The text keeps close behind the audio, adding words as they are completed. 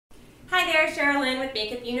Hi there, Sherilyn with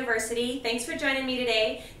Makeup University. Thanks for joining me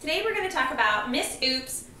today. Today we're going to talk about Miss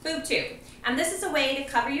Oops Boob Tube. And this is a way to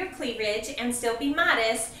cover your cleavage and still be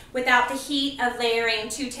modest without the heat of layering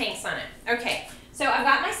 2 tanks on it. Okay, so I've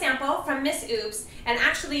got my sample from Miss Oops, and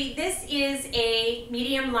actually this is a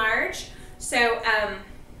medium large. So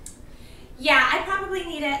yeah, I probably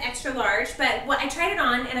need an extra large, but I tried it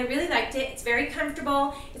on and I really liked it. It's very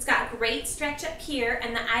comfortable. It's got great stretch up here,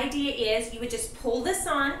 and the idea is you would just pull this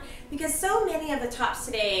on because so many of the tops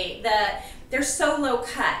today, they're so low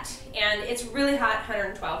cut and it's really hot,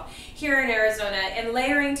 112 here in Arizona, and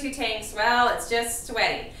layering 2 tanks, well, it's just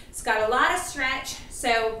sweaty. It's got a lot of stretch,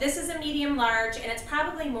 so this is a medium large, and it's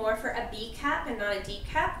probably more for a B cup and not a D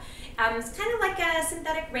cup. It's kind of like a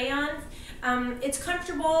synthetic rayon. It's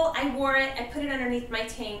comfortable. I wore it, I put it underneath my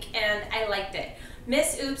tank, and I liked it.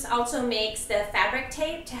 Miss Oops also makes the fabric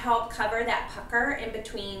tape to help cover that pucker in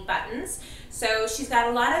between buttons. So she's got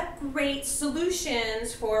a lot of great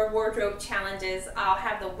solutions for wardrobe challenges. I'll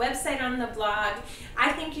have the website on the blog.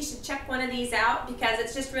 I think you should check one of these out because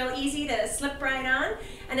it's just real easy to slip right on,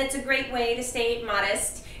 and it's a great way to stay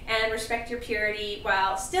modest and respect your purity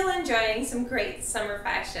while still enjoying some great summer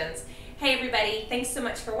fashions. Hey everybody, thanks so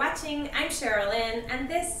much for watching. I'm Sherilyn, and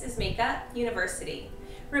this is Makeup University.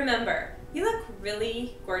 Remember, you look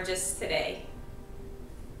really gorgeous today.